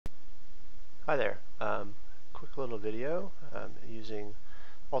Hi there. Quick little video using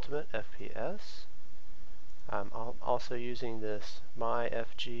Ultimate FPS. I'm also using this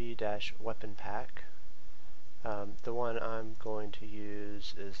MyFG-Weapon Pack. The one I'm going to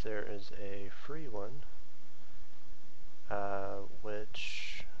use is there is a free one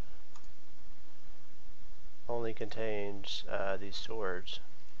which only contains these swords.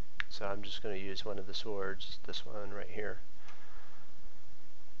 So I'm just going to use one of the swords, this one right here.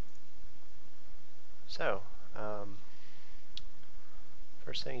 So,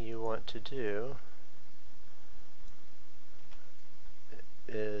 first thing you want to do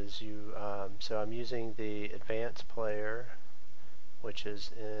is so I'm using the advanced player, which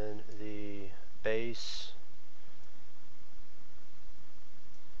is in the base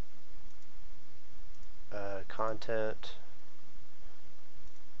content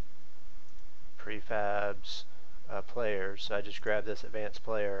prefabs players. So I just grab this advanced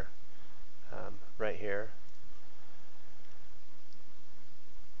player right here.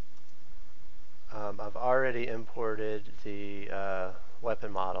 I've already imported the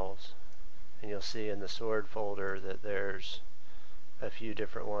weapon models, and you'll see in the sword folder that there's a few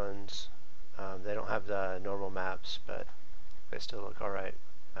different ones. They don't have the normal maps, but they still look alright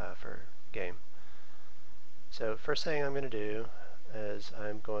for game. So first thing I'm going to do is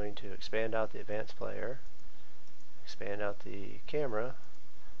I'm going to expand out the advanced player, expand out the camera,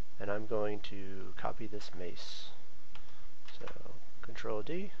 and I'm going to copy this mace. So Control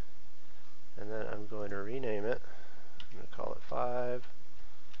D, and then I'm going to rename it. I'm going to call it 5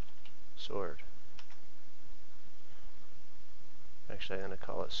 Sword. Actually, I'm going to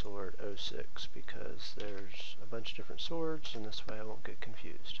call it Sword 06 because there's a bunch of different swords, and this way I won't get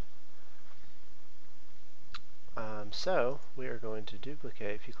confused. So we are going to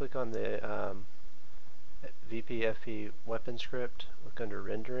duplicate. If you click on the VPFP weapon script, look under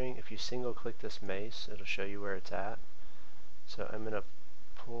rendering. If you single click this mace, it'll show you where it's at. So I'm going to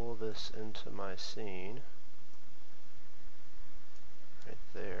pull this into my scene right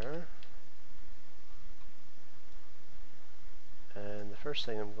there. And the first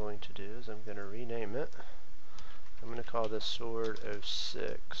thing I'm going to do is I'm going to rename it. I'm going to call this Sword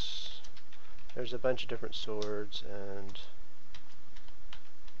 06. There's a bunch of different swords, and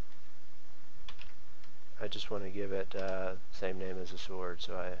I just want to give it same name as a sword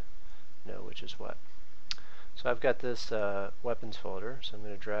so I know which is what. So I've got this weapons folder, so I'm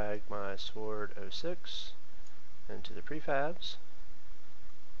going to drag my Sword 06 into the prefabs.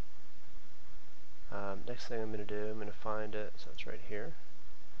 Next thing I'm going to do, I'm going to find it, so it's right here.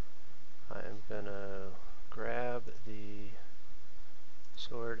 I am going to grab the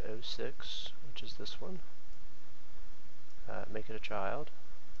Sword 06, which is this one, make it a child,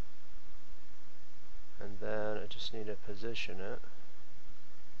 and then I just need to position it.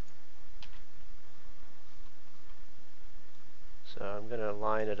 So I'm going to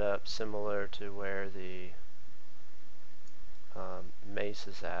line it up similar to where the mace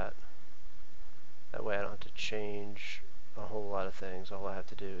is at. That way I don't have to change a whole lot of things. All I have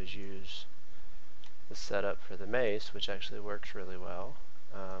to do is use the setup for the mace, which actually works really well.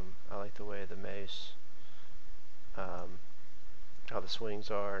 I like the way the mace, how the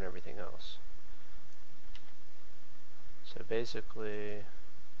swings are and everything else. So basically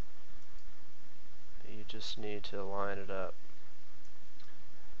you just need to line it up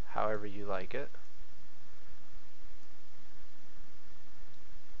however you like it.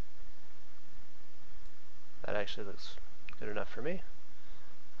 That actually looks good enough for me.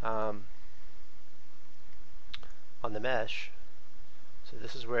 On the mesh, so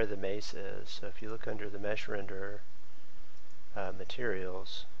this is where the mace is. So if you look under the mesh render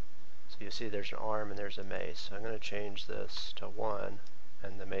materials, so you see there's an arm and there's a mace. So I'm going to change this to 1,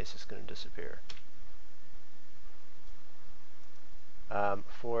 and the mace is going to disappear.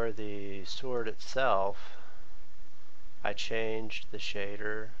 For the sword itself, I changed the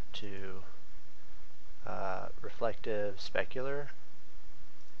shader to reflective specular,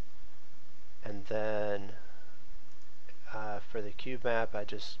 and then for the cube map I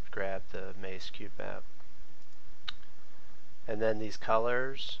just grabbed the mace cube map, and then these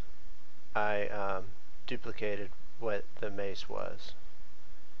colors I duplicated what the mace was,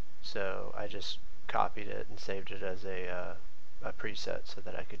 so I just copied it and saved it as a preset so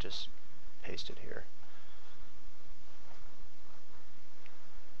that I could just paste it here.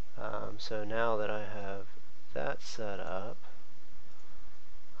 So now that I have that set up,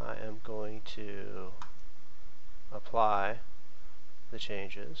 I am going to apply the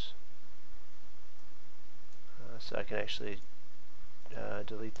changes. So I can actually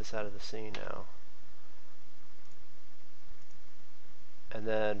delete this out of the scene now. And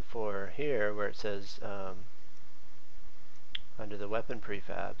then for here where it says under the weapon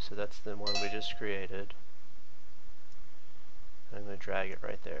prefab, so that's the one we just created, I'm going to drag it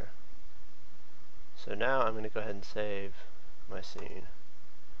right there. So now I'm going to go ahead and save my scene.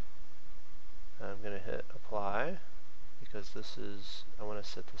 I'm going to hit apply because this is, I want to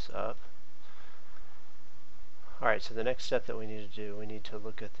set this up. Alright, so the next step that we need to do, we need to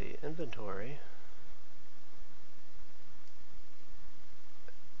look at the inventory.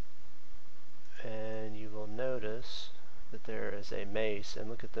 And you will notice that there is a mace, and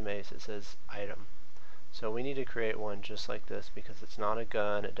look at the mace, it says item. So we need to create one just like this because it's not a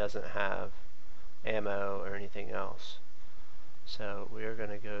gun, it doesn't have ammo or anything else. So we are going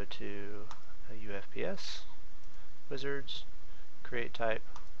to go to a UFPS, wizards, create type,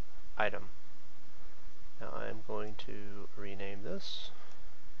 item. Now I'm going to rename this.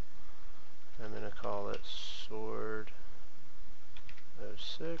 I'm going to call it Sword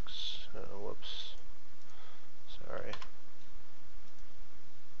 06. Whoops. Sorry.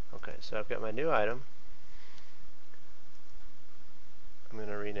 Okay, so I've got my new item. I'm going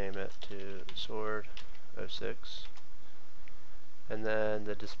to rename it to Sword 06. And then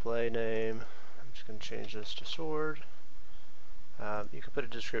the display name, I'm just going to change this to Sword. You can put a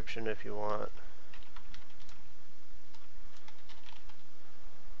description if you want.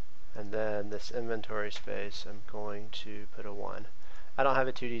 And then this inventory space, I'm going to put a 1. I don't have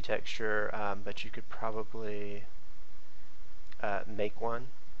a 2D texture, but you could probably make one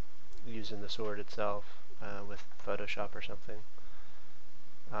using the sword itself with Photoshop or something.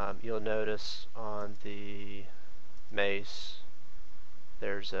 You'll notice on the mace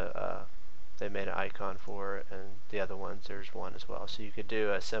there's they made an icon for it, and the other ones there's one as well. So you could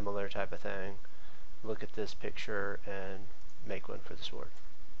do a similar type of thing, look at this picture and make one for the sword.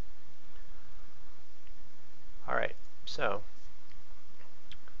 Alright, so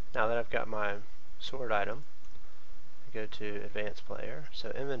now that I've got my sword item, I go to advanced player,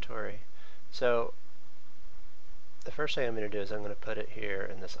 so inventory. So the first thing I'm going to do is I'm going to put it here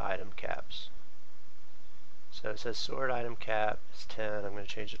in this item caps. So it says sword item cap is 10, I'm going to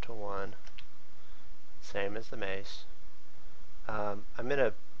change it to 1, same as the mace. I'm going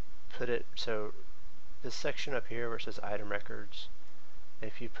to put it, so this section up here where it says item records,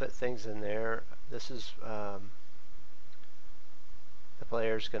 if you put things in there, this is the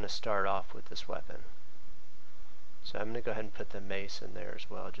player's going to start off with this weapon. So I'm going to go ahead and put the mace in there as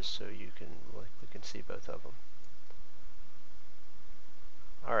well, just so you can we can see both of them.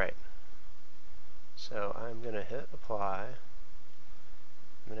 Alright, so I'm going to hit apply.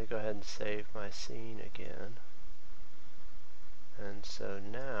 I'm going to go ahead and save my scene again. And so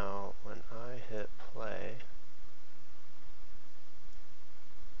now when I hit play,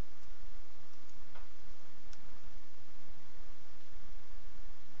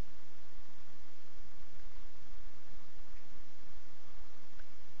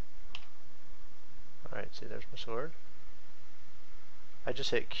 alright, see there's my sword. I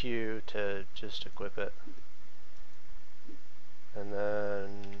just hit Q to just equip it. And then,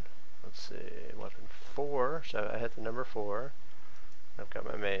 let's see, weapon 4, so I hit the number 4. I've got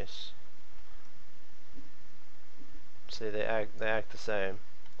my mace. See, they act the same.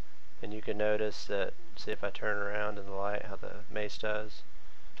 And you can notice that, see if I turn around in the light, how the mace does.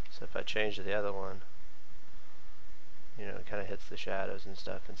 So if I change to the other one, you know, it kind of hits the shadows and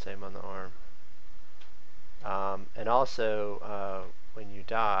stuff, and same on the arm. And also, when you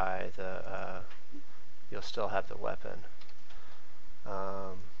die, you'll still have the weapon.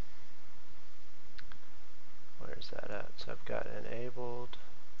 Where's that at? So I've got enabled.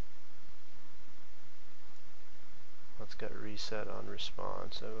 Let's get reset on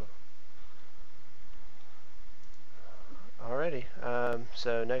respawn. So, alrighty.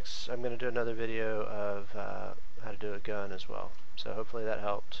 So next, I'm going to do another video of how to do a gun as well. So hopefully that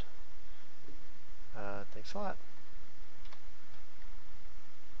helped. Thanks a lot.